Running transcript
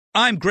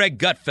I'm Greg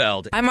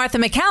Gutfeld. I'm Martha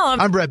McCallum.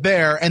 I'm Brett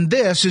Baer, and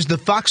this is the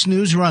Fox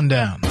News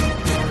Rundown.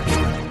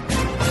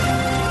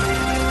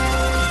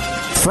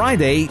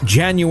 Friday,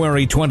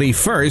 January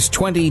 21st,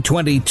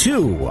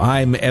 2022.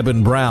 I'm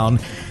Eben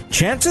Brown.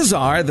 Chances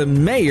are the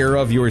mayor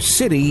of your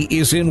city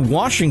is in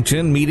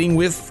Washington meeting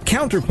with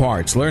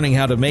counterparts, learning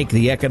how to make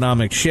the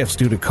economic shifts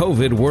due to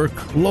COVID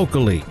work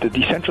locally. The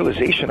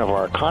decentralization of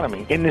our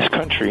economy in this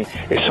country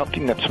is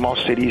something that small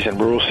cities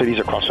and rural cities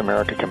across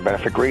America can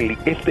benefit greatly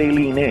if they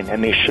lean in,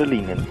 and they should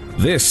lean in.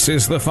 This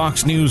is the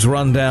Fox News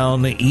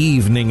Rundown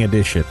Evening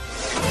Edition.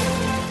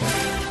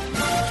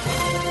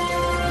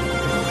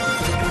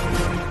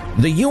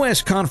 The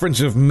U.S.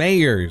 Conference of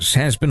Mayors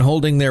has been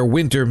holding their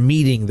winter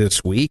meeting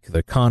this week.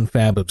 The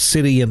confab of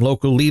city and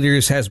local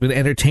leaders has been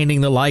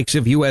entertaining the likes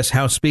of U.S.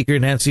 House Speaker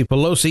Nancy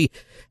Pelosi,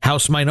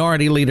 House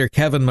Minority Leader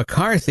Kevin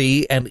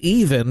McCarthy, and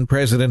even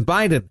President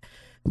Biden.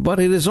 But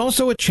it is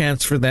also a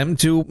chance for them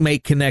to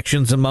make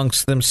connections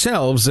amongst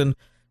themselves and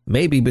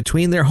maybe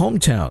between their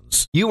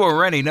hometowns. You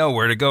already know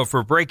where to go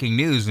for breaking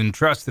news and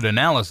trusted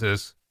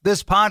analysis.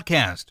 This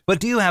podcast. But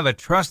do you have a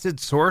trusted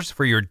source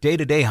for your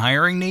day-to-day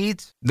hiring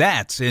needs?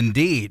 That's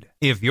Indeed.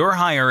 If you're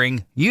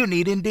hiring, you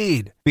need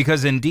Indeed,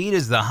 because Indeed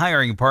is the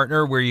hiring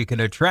partner where you can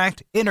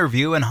attract,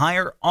 interview, and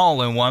hire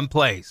all in one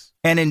place.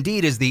 And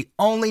Indeed is the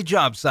only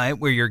job site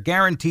where you're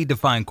guaranteed to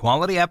find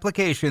quality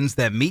applications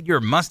that meet your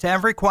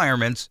must-have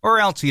requirements, or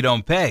else you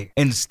don't pay.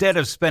 Instead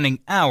of spending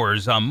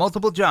hours on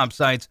multiple job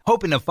sites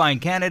hoping to find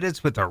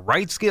candidates with the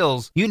right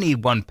skills, you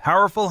need one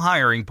powerful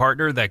hiring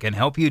partner that can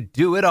help you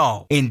do it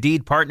all.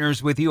 Indeed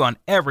partners with you on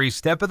every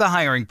step of the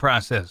hiring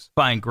process.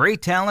 Find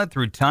great talent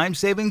through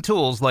time-saving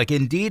tools like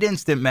Indeed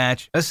Instant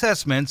Match,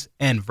 assessments,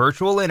 and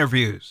virtual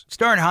interviews.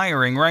 Start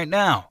hiring right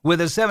now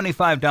with a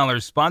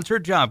 $75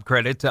 sponsored job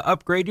credit to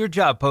upgrade your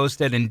job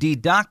post at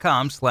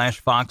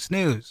Indeed.com/Fox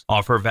News.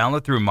 Offer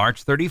valid through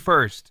March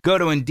 31st. Go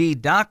to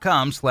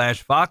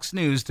Indeed.com/Fox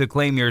News to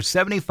claim your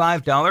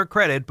 $75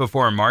 credit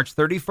before March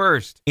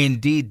 31st.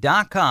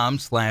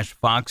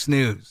 Indeed.com/Fox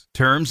News.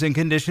 Terms and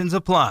conditions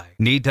apply.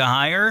 Need to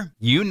hire?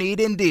 You need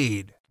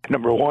Indeed.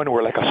 Number one,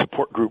 we're like a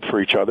support group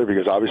for each other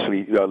because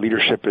obviously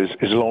leadership is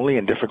lonely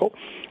and difficult.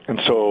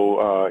 And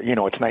so,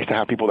 it's nice to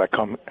have people that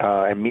come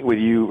and meet with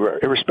you,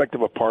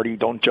 irrespective of party,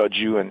 don't judge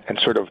you, and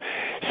sort of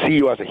see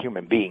you as a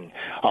human being.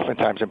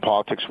 Oftentimes in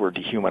politics, we're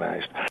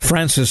dehumanized.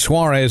 Francis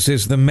Suarez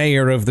is the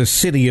mayor of the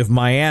city of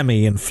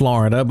Miami in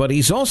Florida, but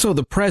he's also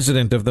the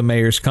president of the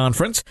Mayor's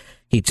Conference.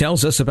 He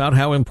tells us about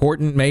how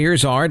important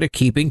mayors are to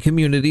keeping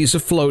communities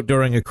afloat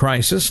during a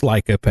crisis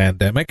like a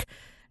pandemic,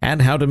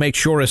 and how to make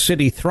sure a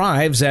city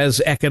thrives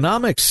as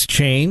economics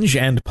change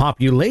and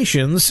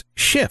populations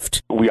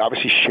shift. We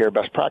obviously share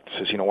best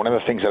practices. One of the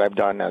things that I've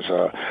done as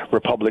a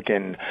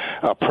Republican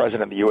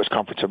president of the U.S.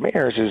 Conference of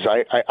Mayors is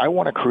I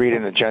want to create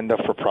an agenda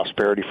for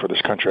prosperity for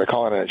this country. I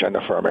call it an agenda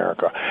for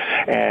America.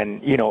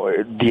 And,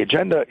 the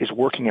agenda is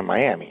working in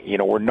Miami.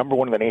 We're number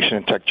one in the nation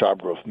in tech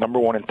job growth, number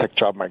one in tech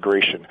job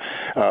migration.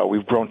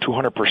 We've grown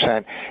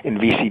 200% in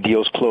VC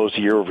deals closed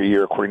year over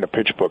year, according to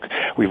PitchBook.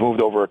 We've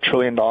moved over $1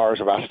 trillion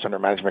of assets under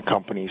management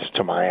companies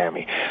to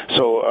Miami.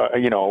 So,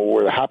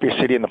 we're the happiest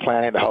city on the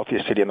planet, the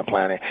healthiest city on the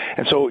planet.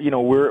 And so,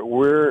 we're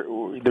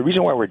the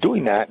reason why we're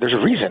doing that, there's a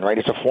reason, right?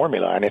 It's a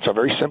formula, and it's a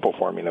very simple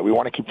formula. We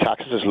want to keep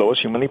taxes as low as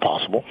humanly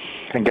possible.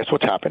 And guess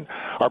what's happened?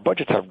 Our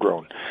budgets have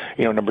grown.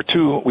 Number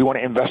two, we want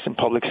to invest in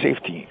public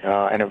safety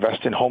and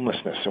invest in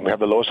homelessness. And we have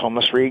the lowest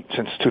homeless rate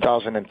since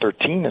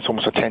 2013. It's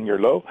almost a 10-year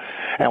low.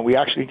 And we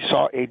actually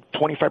saw a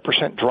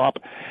 25% drop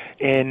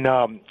in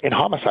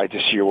homicides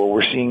this year, where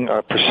we're seeing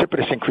a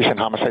precipitous increase in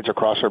homicides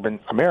across urban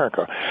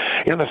America.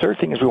 The third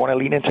thing is we want to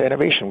lean into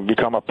innovation. We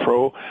become a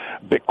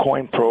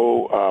pro-Bitcoin,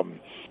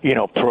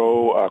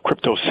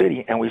 pro-crypto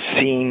city, and we've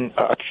seen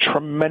a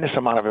tremendous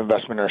amount of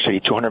investment in our city,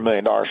 $200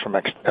 million from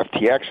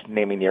FTX,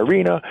 naming the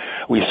arena.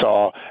 We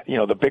saw,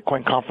 the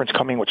Bitcoin conference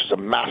coming, which is a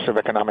massive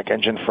economic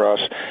engine for us,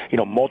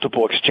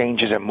 multiple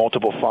exchanges and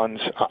multiple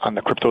funds on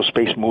the crypto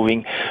space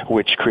moving,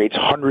 which creates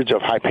hundreds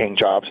of high-paying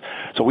jobs.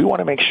 So we want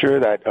to make sure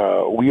that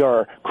we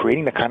are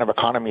creating the kind of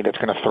economy that's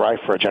going to thrive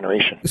for a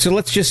generation. So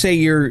let's just say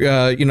you're,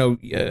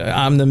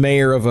 I'm the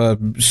mayor of a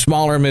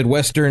smaller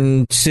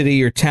Midwestern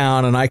city or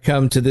town, and I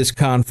come to this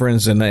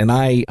conference and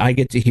I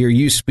get to hear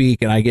you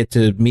speak and I get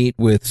to meet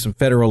with some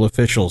federal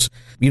officials.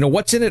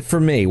 What's in it for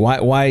me?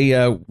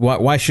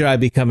 Why should I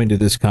be coming to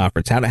this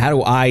conference? How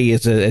do I,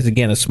 as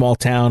a small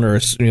town or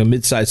a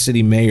mid-sized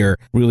city mayor,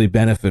 really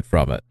benefit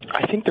from it?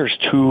 I think there's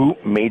two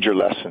major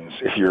lessons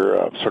if you're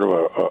sort of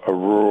a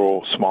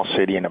rural small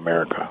city in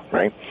America,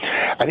 right?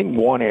 I think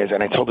one is,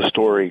 and I told the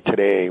story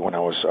today when I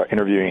was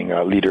interviewing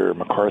Leader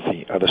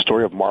McCarthy, the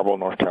story of Marble,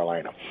 North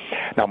Carolina.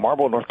 Now,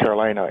 Marble, North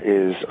Carolina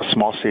is a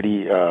small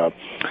city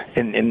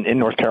in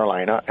North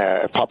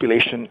Carolina.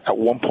 Population at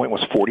one point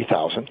was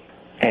 40,000.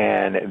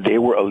 and they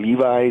were a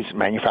Levi's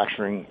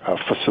manufacturing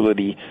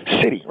facility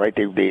city, right?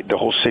 The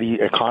whole city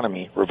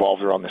economy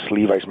revolved around this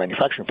Levi's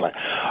manufacturing plant.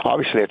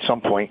 Obviously, at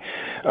some point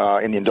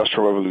in the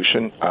Industrial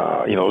Revolution,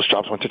 those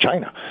jobs went to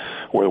China,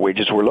 where the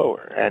wages were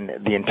lower,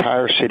 and the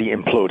entire city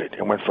imploded.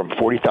 It went from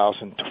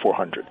 40,000 to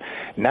 400.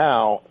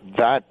 Now,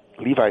 that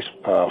Levi's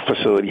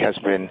facility has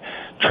been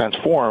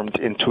transformed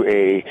into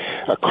a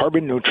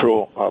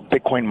carbon-neutral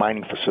Bitcoin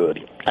mining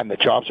facility, and the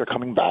jobs are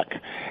coming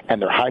back,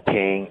 and they're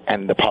high-paying,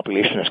 and the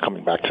population is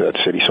coming back to that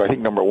city. So I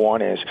think number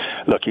one is,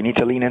 look, you need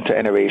to lean into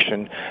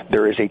innovation.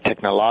 There is a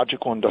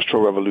technological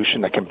industrial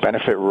revolution that can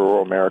benefit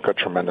rural America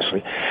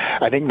tremendously.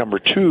 I think number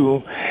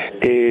two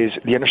is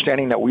the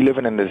understanding that we live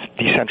in this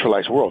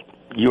decentralized world.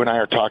 You and I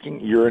are talking.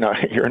 You're in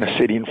a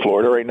city in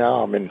Florida right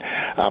now. I'm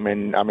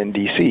in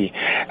D.C.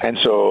 And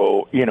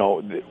so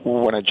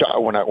when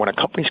a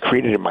company's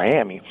created in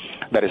Miami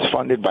that is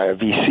funded by a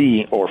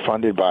VC or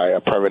funded by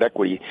a private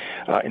equity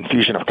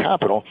infusion of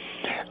capital,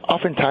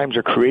 oftentimes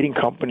they're creating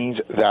companies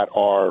that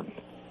are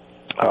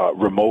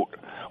remote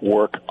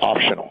work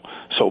optional.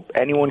 So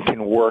anyone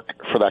can work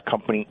for that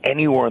company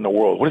anywhere in the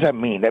world. What does that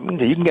mean? That means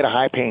that you can get a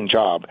high-paying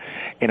job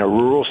in a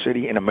rural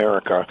city in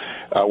America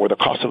where the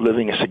cost of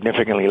living is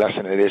significantly less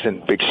than it is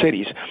in big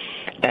cities,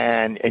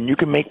 and you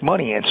can make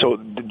money. And so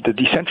the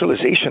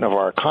decentralization of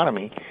our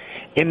economy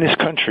in this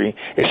country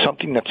is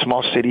something that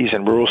small cities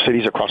and rural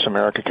cities across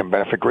America can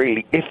benefit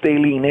greatly if they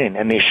lean in,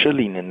 and they should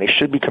lean in. They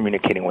should be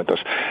communicating with us.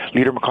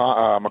 Leader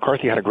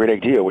McCarthy had a great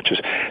idea, which is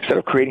instead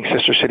of creating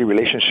sister city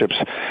relationships,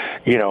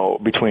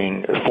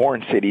 between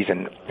foreign cities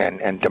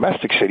and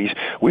domestic cities,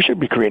 we should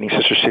be creating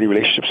sister city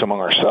relationships among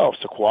ourselves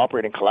to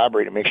cooperate and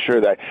collaborate and make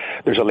sure that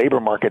there's a labor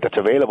market that's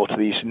available to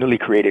these newly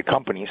created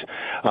companies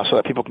so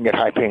that people can get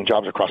high-paying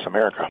jobs across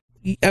America.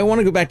 I want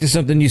to go back to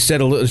something you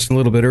said a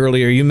little bit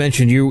earlier. You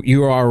mentioned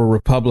you are a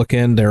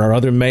Republican. There are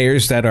other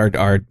mayors that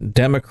are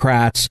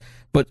Democrats,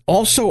 but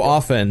also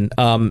often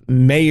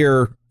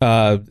mayor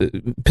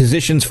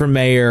positions for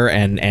mayor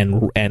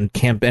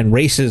and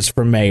races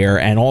for mayor,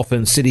 and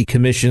often city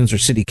commissions or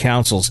city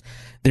councils.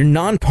 They're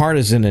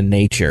nonpartisan in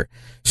nature.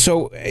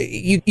 So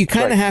you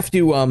kind of have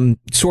to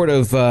sort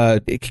of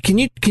can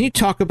you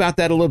talk about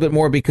that a little bit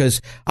more,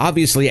 because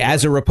obviously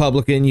as a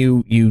Republican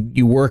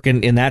you work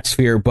in that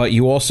sphere, but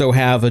you also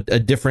have a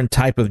different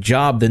type of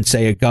job than,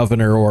 say, a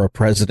governor or a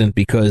president,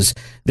 because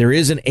there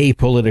is an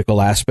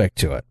apolitical aspect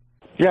to it.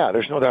 Yeah,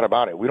 there's no doubt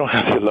about it. We don't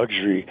have the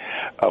luxury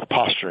of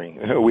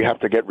posturing. We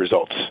have to get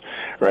results,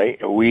 right?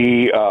 I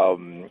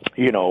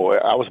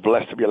was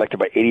blessed to be elected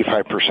by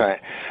 85%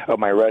 of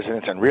my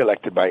residents and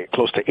reelected by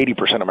close to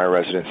 80% of my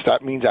residents.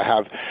 That means I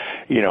have,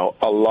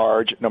 a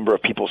large number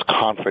of people's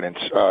confidence,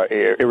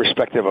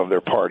 irrespective of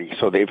their party.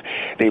 So they've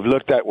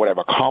looked at what I've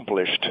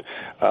accomplished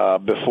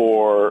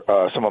before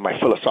some of my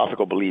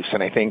philosophical beliefs.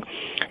 And I think,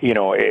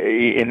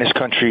 in this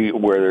country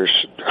where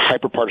there's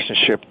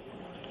hyperpartisanship,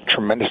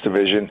 tremendous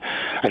division,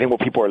 I think what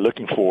people are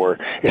looking for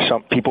is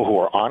some people who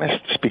are honest,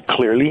 speak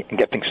clearly, and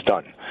get things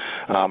done.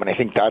 And I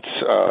think that's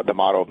the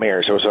motto of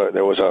mayors.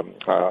 There was a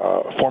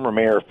former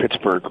mayor of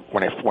Pittsburgh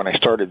when I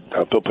started,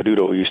 Bill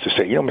Peduto, who used to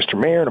say, Mr.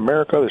 Mayor, in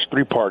America, there's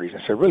three parties.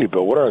 I said, really,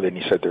 Bill, what are they? And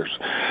he said, there's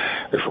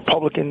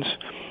Republicans,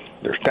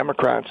 there's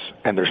Democrats,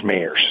 and there's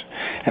mayors.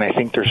 And I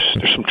think there's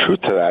some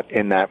truth to that,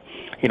 in that,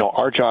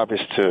 our job is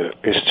to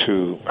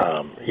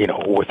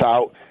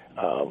without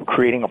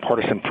creating a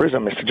partisan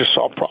prism, is to just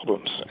solve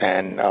problems.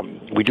 And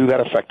we do that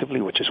effectively,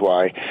 which is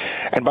why,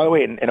 and by the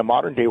way, in a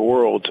modern day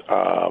world,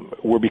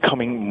 we're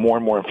becoming more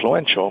and more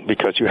influential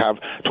because you have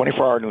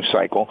 24-hour news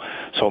cycle.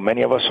 So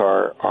many of us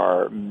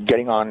are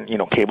getting on,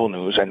 cable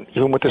news. And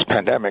even with this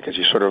pandemic, as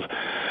you sort of,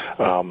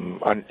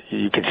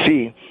 you can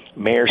see,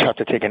 mayors have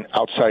to take an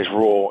outsized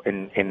role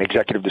in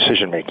executive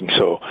decision making.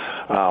 So,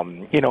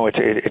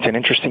 it's an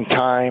interesting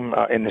time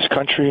in this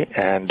country,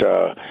 and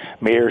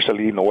mayors are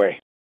leading the way.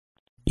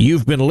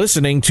 You've been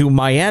listening to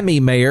Miami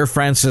Mayor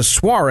Francis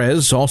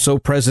Suarez, also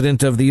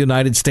president of the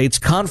United States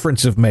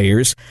Conference of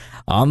Mayors,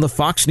 on the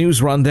Fox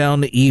News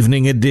Rundown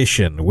Evening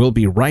Edition. We'll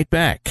be right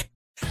back.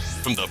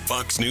 From the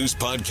Fox News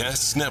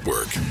Podcasts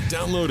Network,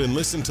 download and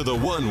listen to The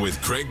One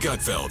with Craig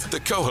Gutfeld,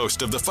 the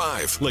co-host of The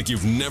Five, like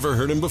you've never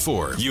heard him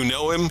before. You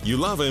know him, you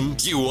love him,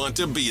 you want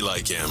to be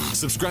like him.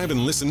 Subscribe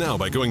and listen now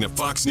by going to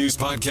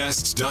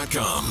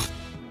foxnewspodcasts.com.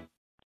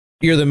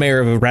 You're the mayor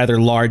of a rather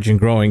large and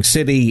growing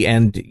city,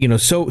 and,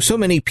 so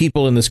many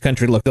people in this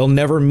country, look, they'll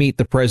never meet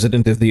the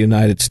president of the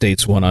United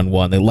States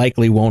one-on-one. They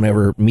likely won't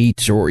ever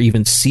meet or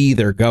even see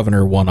their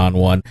governor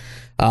one-on-one.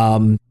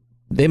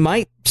 They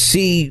might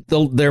see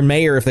their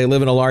mayor, if they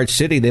live in a large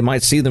city, they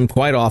might see them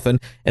quite often.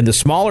 And the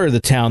smaller the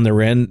town they're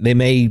in, they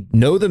may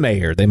know the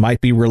mayor. They might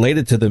be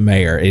related to the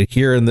mayor.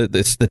 Here in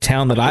the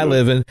town that I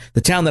live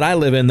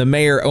in, the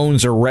mayor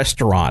owns a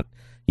restaurant.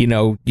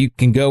 You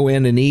can go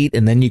in and eat,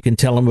 and then you can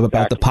tell them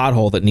about the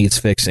pothole that needs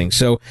fixing.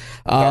 So,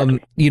 so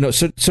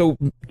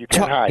you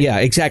can't hide. Yeah,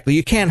 exactly.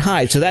 You can't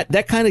hide. So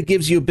that kind of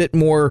gives you a bit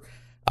more,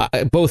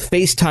 both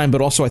face time, but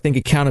also I think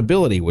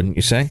accountability, wouldn't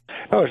you say?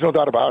 No, there's no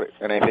doubt about it.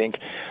 And I think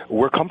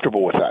we're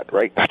comfortable with that,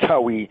 right? That's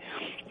how we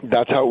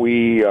that's how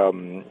we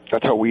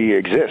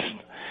exist.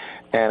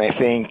 And I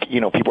think,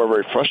 people are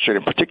very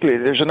frustrated.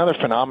 Particularly, there's another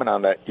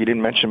phenomenon that you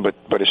didn't mention,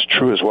 but it's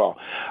true as well.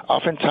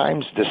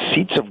 Oftentimes, the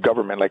seats of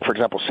government, like, for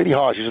example, City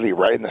Hall is usually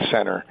right in the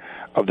center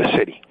of the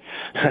city,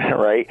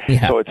 right?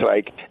 Yeah. So it's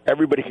like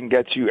everybody can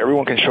get to you.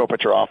 Everyone can show up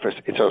at your office.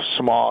 It's a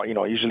small,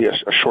 usually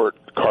a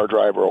short car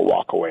drive or a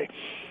walk away.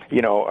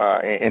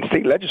 In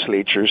state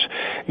legislatures,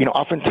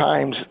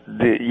 oftentimes,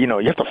 you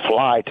have to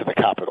fly to the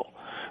Capitol,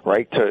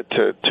 right,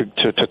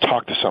 to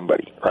talk to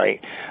somebody, right,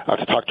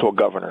 to talk to a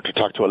governor, to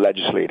talk to a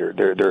legislator.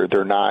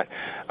 They're not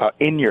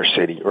in your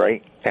city,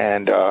 right,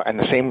 and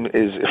the same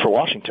is for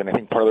Washington. I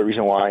think part of the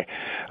reason why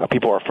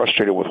people are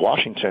frustrated with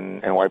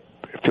Washington and why it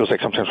feels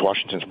like sometimes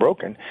Washington's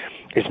broken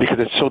is because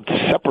it's so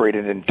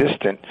separated and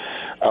distant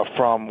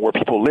from where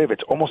people live.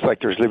 It's almost like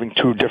there's living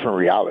two different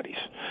realities.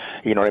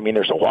 You know what I mean?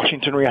 There's a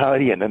Washington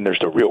reality, and then there's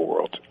the real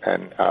world,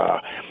 and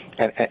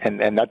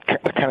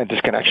that kind of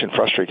disconnection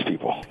frustrates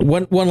people.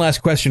 One last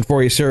question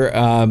for you, sir,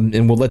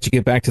 and we'll let you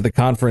get back to the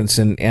conference,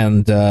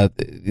 and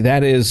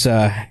that is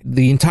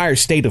the entire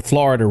state of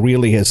Florida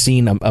really has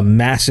seen a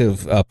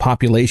massive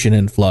population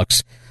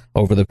influx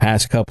over the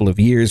past couple of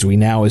years. We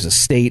now, as a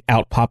state,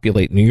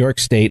 outpopulate New York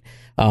State.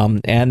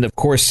 And, of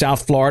course,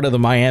 South Florida, the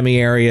Miami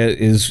area,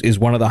 is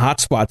one of the hot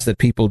spots that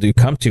people do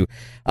come to.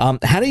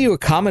 How do you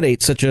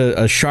accommodate such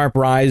a sharp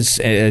rise,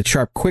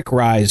 quick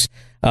rise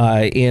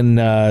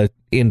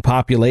in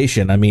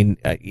population? I mean,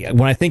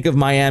 when I think of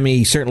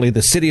Miami, certainly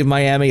the city of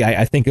Miami,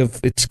 I think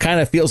of it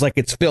kind of feels like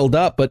it's filled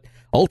up, but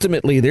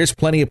ultimately there's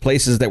plenty of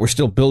places that we're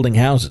still building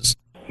houses.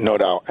 No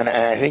doubt, and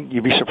I think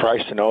you'd be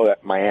surprised to know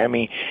that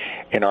Miami,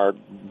 in our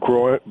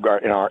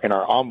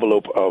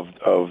envelope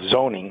of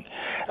zoning,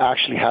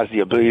 actually has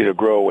the ability to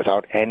grow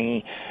without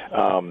any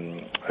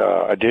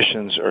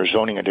additions or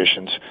zoning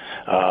additions.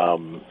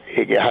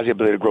 It has the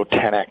ability to grow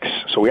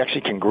 10x, so we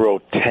actually can grow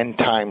 10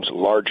 times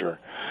larger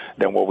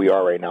than what we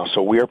are right now.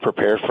 So we are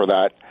prepared for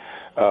that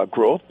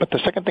growth. But the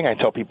second thing I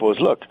tell people is,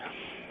 look,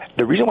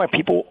 the reason why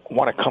people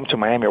want to come to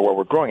Miami or where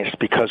we're growing is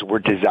because we're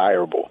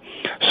desirable.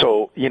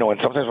 So, and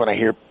sometimes when I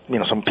hear,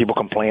 some people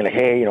complain like,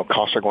 hey,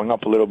 costs are going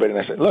up a little bit. And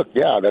I say, look,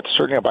 yeah, that's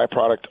certainly a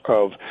byproduct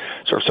of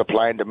sort of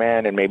supply and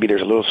demand. And maybe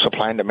there's a little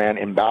supply and demand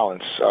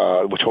imbalance,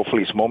 which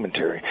hopefully is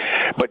momentary.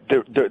 But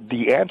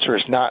the answer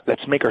is not,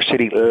 let's make our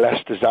city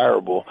less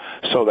desirable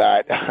so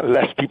that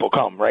less people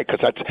come, right?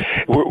 Because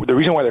the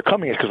reason why they're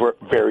coming is because we're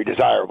very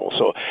desirable.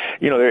 So,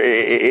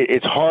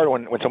 it's hard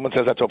when someone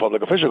says that to a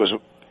public official because,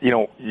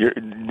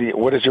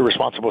 what is your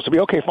response supposed to be?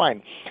 Okay,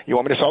 fine. You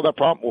want me to solve that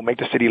problem? We'll make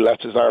the city less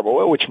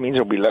desirable, which means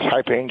there'll be less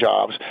high-paying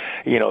jobs.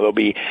 There'll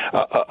be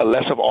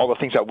less of all the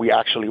things that we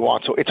actually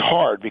want. So it's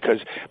hard because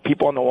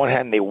people, on the one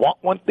hand, they want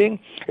one thing.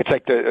 It's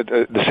like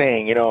the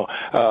saying,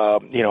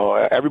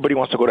 everybody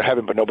wants to go to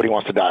heaven, but nobody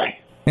wants to die.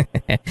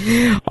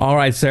 All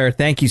right, sir.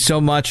 Thank you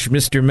so much,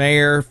 Mr.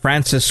 Mayor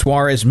Francis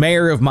Suarez,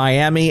 Mayor of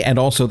Miami, and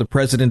also the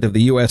President of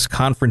the U.S.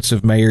 Conference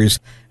of Mayors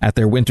at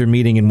their winter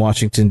meeting in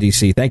Washington,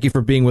 D.C. Thank you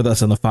for being with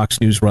us on the Fox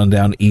News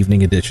Rundown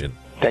Evening Edition.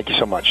 Thank you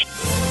so much.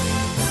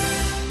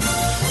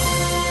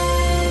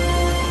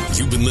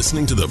 You've been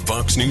listening to the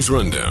Fox News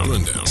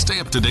Rundown. Stay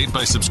up to date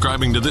by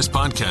subscribing to this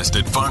podcast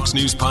at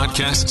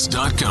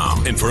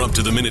foxnewspodcasts.com. And for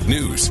up-to-the-minute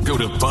news, go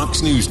to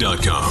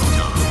foxnews.com.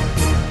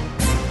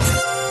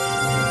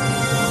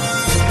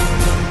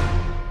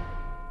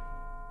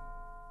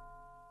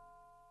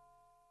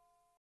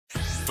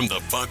 From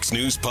the Fox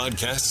News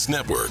Podcasts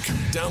Network.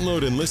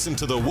 Download and listen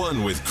to The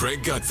One with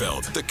Craig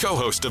Gutfeld, the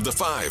co-host of The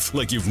Five,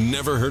 like you've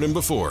never heard him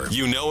before.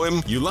 You know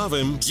him, you love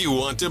him, you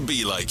want to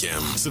be like him.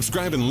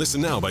 Subscribe and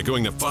listen now by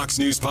going to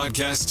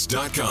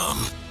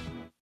foxnewspodcasts.com.